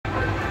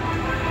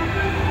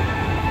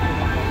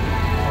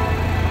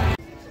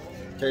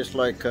Tastes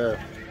like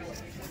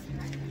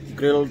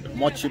grilled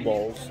mochi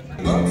balls.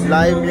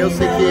 Live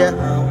music here.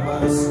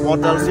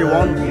 What else you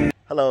want?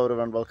 Hello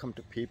everyone, welcome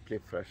to People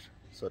Fresh.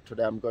 So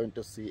today I'm going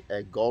to see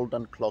a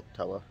golden clock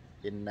tower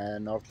in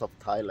north of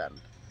Thailand.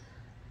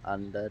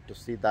 And to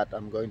see that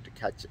I'm going to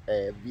catch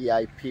a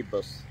VIP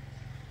bus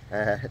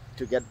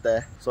to get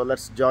there. So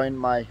let's join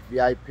my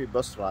VIP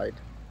bus ride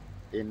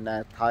in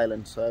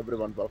Thailand. So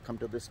everyone, welcome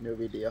to this new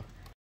video.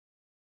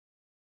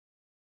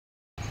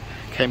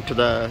 Came to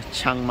the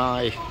Chiang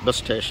Mai bus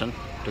station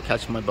to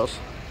catch my bus.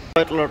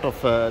 Quite a lot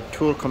of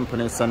tour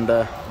companies and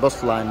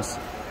bus lines.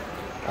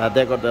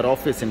 They got their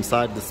office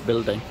inside this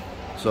building,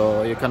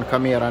 so you can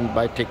come here and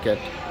buy ticket.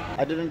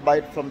 I didn't buy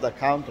it from the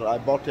counter. I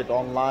bought it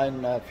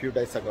online a few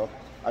days ago.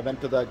 I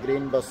went to the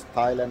Green Bus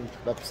Thailand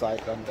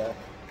website and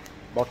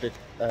bought it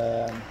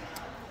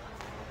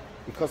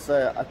because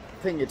I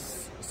think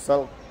it's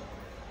sold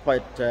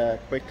quite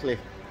quickly,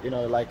 you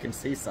know, like in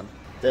season.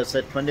 They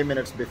said 20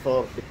 minutes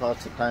before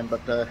departure time,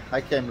 but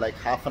I came like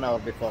half an hour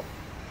before,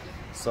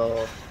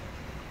 so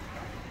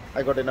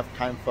I got enough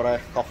time for a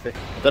coffee.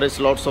 There is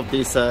lots of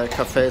these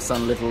cafes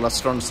and little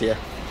restaurants here,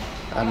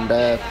 and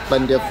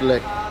plenty of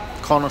like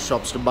corner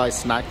shops to buy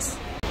snacks.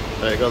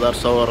 There you go,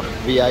 that's our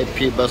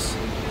VIP bus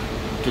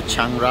to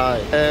Chiang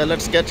Rai.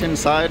 Let's get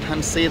inside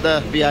and see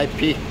the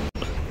VIP.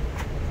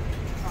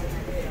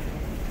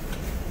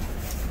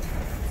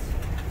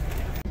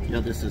 Yeah,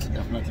 this is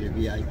definitely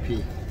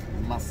VIP.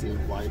 Massive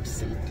wide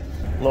seat,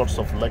 lots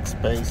of leg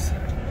space,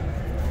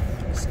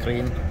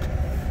 screen.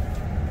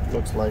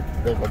 Looks like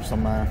they got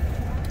some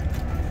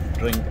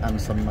drink and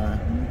some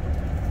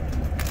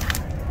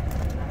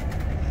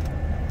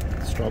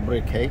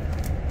strawberry cake.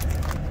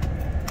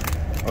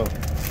 Oh,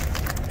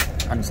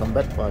 and some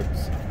bed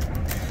vibes.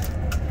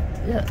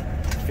 Yeah,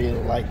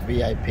 feel like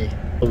VIP.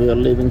 So we are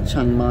leaving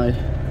Chiang Mai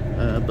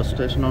bus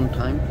station on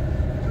time.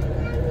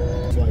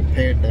 So I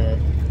paid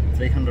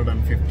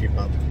 350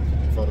 baht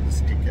for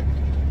this ticket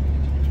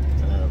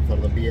for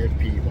the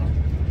VIP one,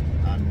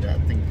 and I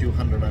think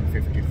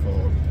 250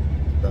 for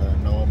the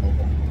normal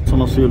one. As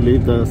soon as you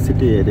leave the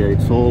city area,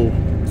 it's all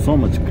so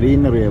much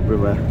greenery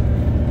everywhere,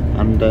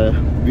 and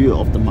view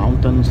of the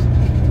mountains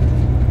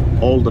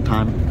all the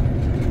time.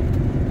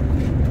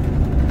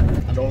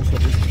 And also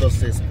this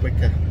bus is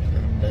quicker,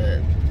 and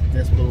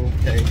this will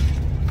take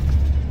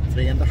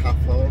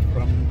 3.5 hours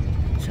from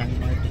Chiang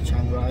Mai to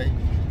Chiang Rai,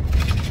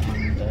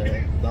 and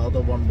the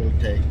other one will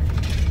take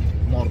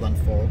more than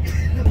 4.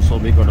 So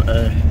we got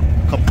a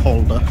cup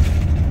holder,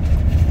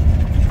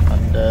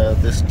 and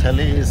this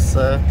telly is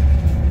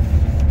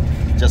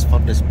just for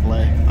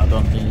display. I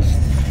don't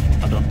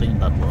think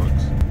that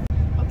works.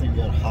 I think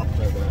we are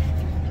halfway there.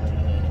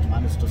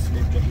 Managed to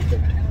sleep a little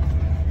bit.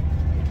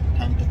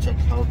 Time to check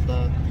out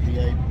the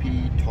VIP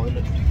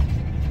toilet.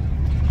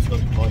 Let's go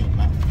to the toilet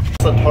now.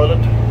 It's a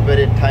toilet,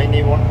 very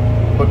tiny one,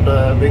 but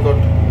we got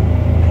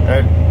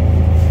a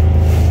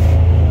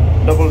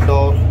double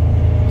door,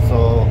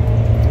 so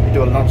it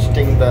will not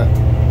sting the.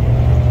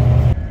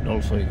 And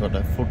also you got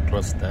a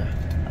footrest there,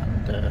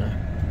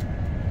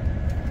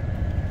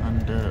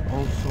 and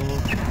also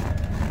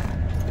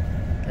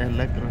a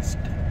leg rest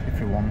if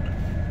you want.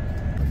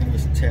 I think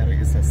this chair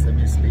is a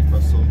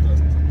semi-sleeper, so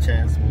the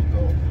chairs will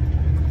go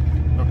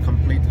not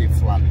completely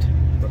flat,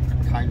 but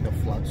kind of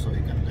flat, so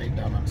you can lay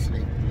down and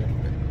sleep a little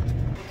bit.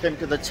 Came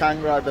to the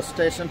Chiang Rai bus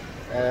station,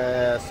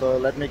 so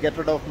let me get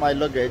rid of my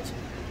luggage,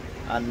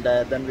 and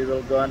then we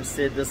will go and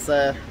see this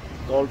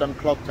golden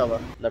clock tower.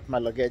 Left my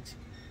luggage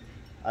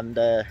and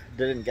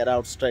didn't get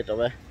out straight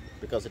away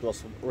because it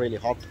was really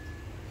hot.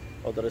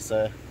 Oh, there is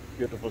a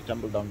beautiful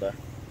temple down there.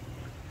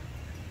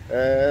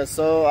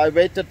 So I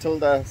waited till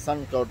the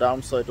sun go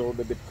down, so it will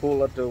be a bit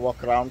cooler to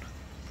walk around.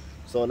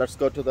 So let's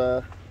go to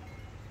the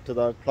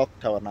clock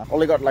tower now.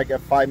 Only got like a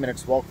 5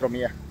 minutes walk from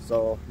here,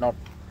 so not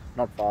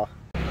far.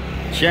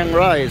 Chiang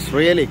Rai is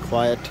really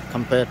quiet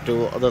compared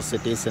to other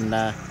cities in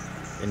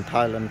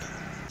Thailand.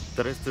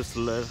 There is this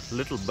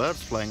little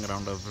birds flying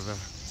around everywhere.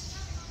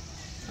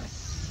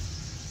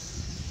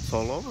 It's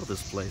all over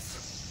this place.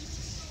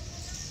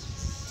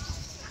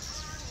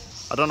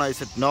 I don't know,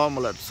 is it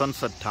normal at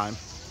sunset time?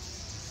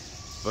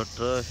 But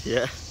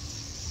yeah,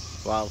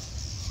 wow.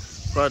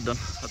 Right then,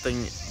 I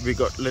think we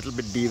got a little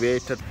bit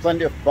deviated.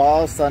 Plenty of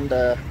bars and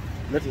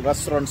little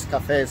restaurants,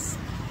 cafes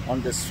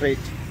on the street.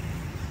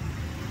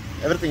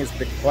 Everything is a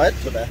bit quiet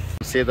today.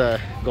 See the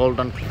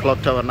golden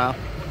clock tower now.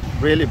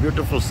 Really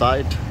beautiful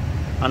sight.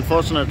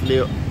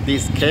 Unfortunately,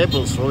 these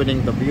cables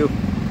ruining the view.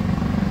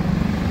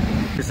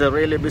 It's a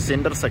really busy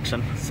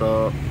intersection,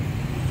 so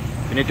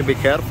you need to be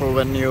careful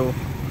when you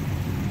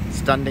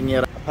standing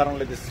here.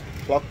 Apparently this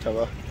clock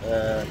tower,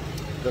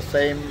 the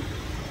same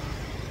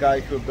guy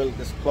who built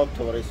this clock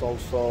tower is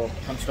also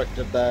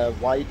constructed the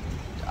white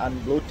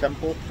and blue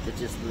temple,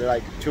 which is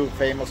like 2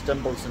 famous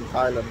temples in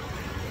Thailand,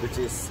 which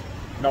is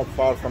not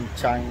far from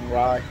Chiang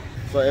Rai.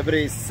 So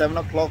every 7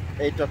 o'clock,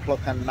 8 o'clock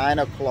and 9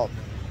 o'clock,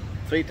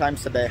 3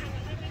 times a day,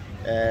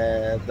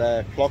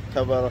 the clock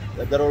tower,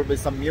 there will be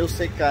some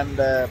music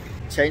and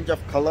change of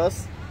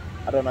colors.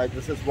 I don't know,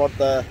 this is what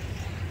the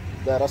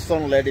the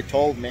restaurant lady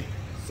told me,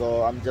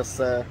 so I'm just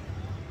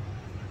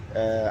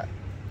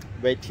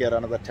wait here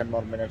another 10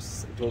 more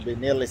minutes. It will be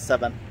nearly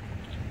 7,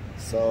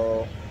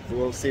 so we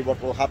will see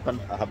what will happen.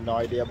 I have no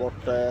idea about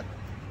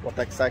what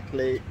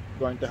exactly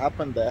going to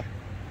happen there,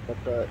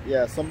 but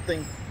yeah,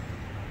 something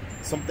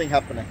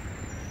happening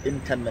in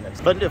 10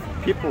 minutes. Plenty of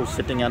people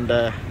sitting and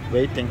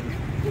waiting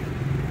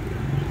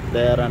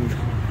there and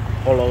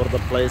all over the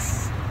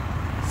place.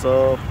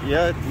 So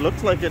yeah, it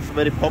looks like it's a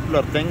very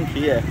popular thing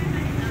here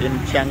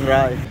in Chiang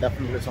Rai.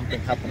 Definitely something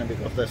happening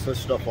because they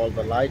switched off all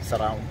the lights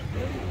around.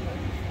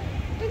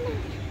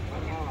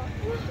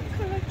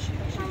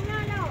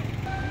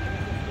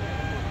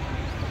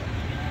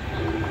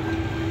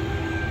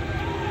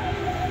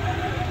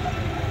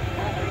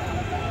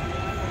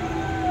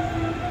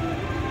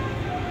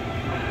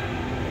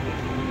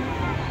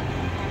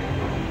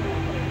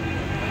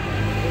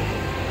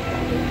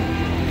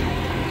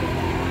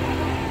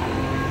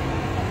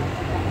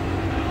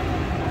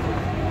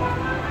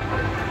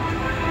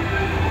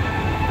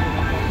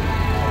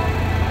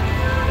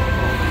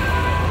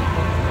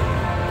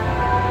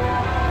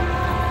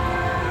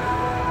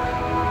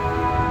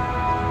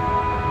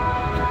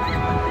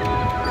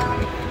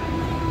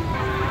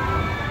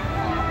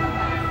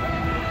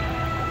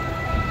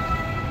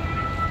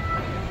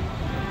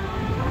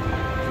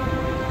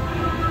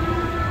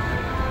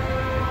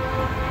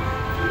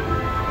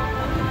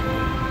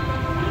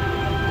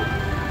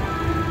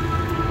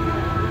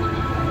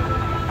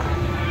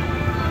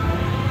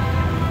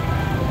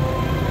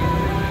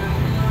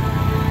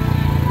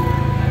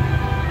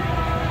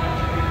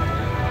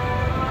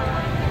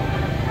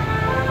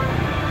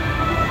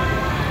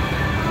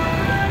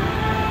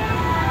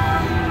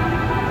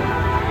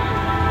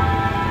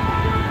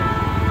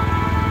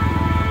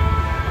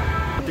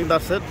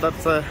 That's it.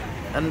 That's the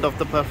end of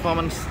the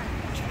performance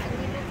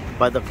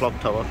by the clock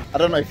tower. I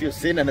don't know if you've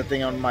seen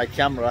anything on my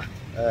camera,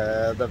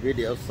 the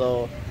video.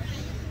 So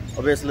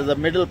obviously the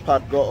middle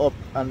part go up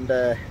and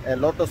a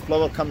lotus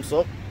flower comes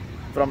up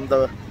from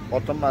the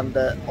bottom and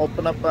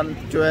open up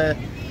into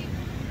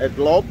a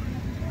globe,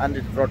 and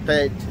it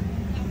rotates,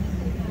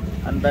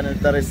 and then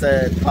there is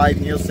a Thai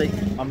music.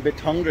 I'm a bit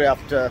hungry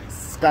after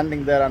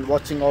standing there and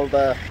watching all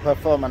the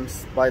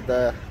performance by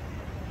the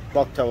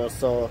clock tower,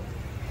 so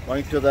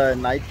going to the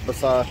night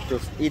bazaar to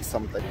eat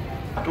something.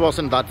 It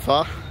wasn't that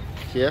far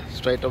here,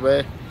 straight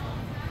away.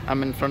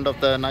 I'm in front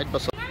of the night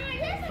bazaar.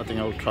 I think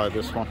I'll try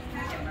this one.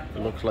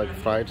 It looks like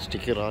fried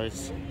sticky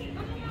rice.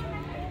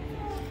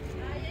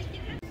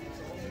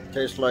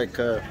 Tastes like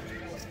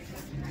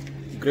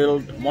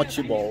grilled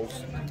mochi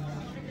balls.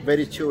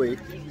 Very chewy.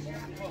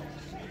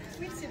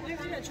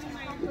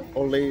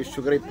 Only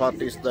sugary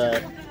part is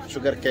the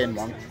sugar cane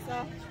one.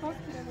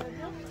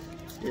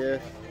 Yeah,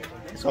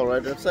 it's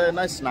alright. It's a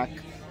nice snack.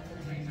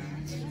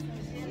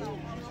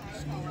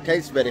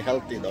 Tastes very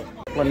healthy though.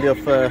 Plenty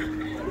of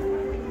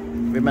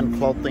women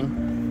clothing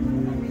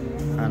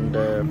and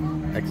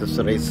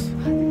accessories,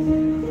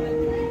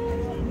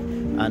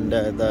 and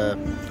the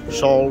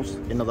shawls,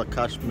 you know, the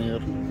cashmere,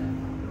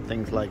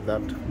 things like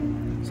that.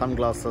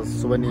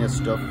 Sunglasses, souvenir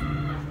stuff.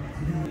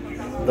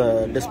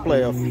 The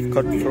display of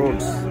cut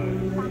fruits,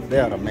 they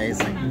are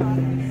amazing.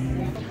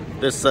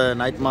 This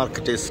night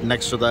market is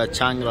next to the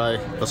Chiang Rai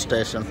bus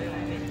station.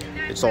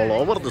 It's all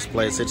over this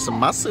place. It's a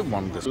massive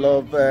one. This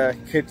love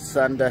kids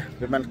and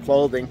women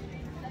clothing.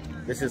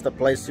 This is the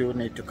place you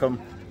need to come.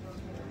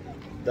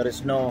 There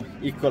is no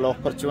equal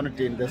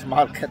opportunity in this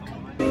market.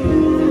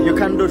 You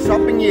can do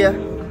shopping here,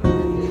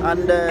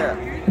 and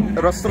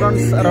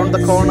restaurants around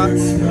the corner,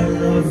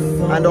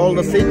 and all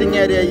the seating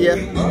area here.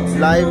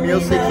 Live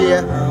music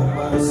here.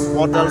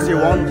 What else you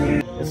want?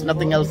 There's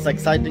nothing else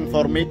exciting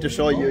for me to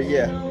show you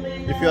here.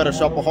 If you are a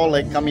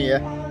shopaholic, come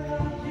here.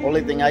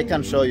 Only thing I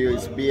can show you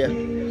is beer.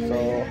 So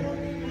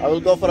I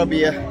will go for a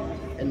beer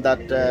in that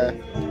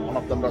one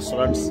of the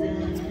restaurants,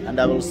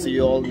 and I will see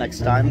you all next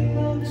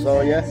time.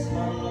 So yeah,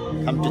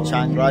 come to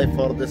Chiang Rai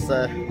for this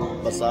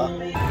bazaar.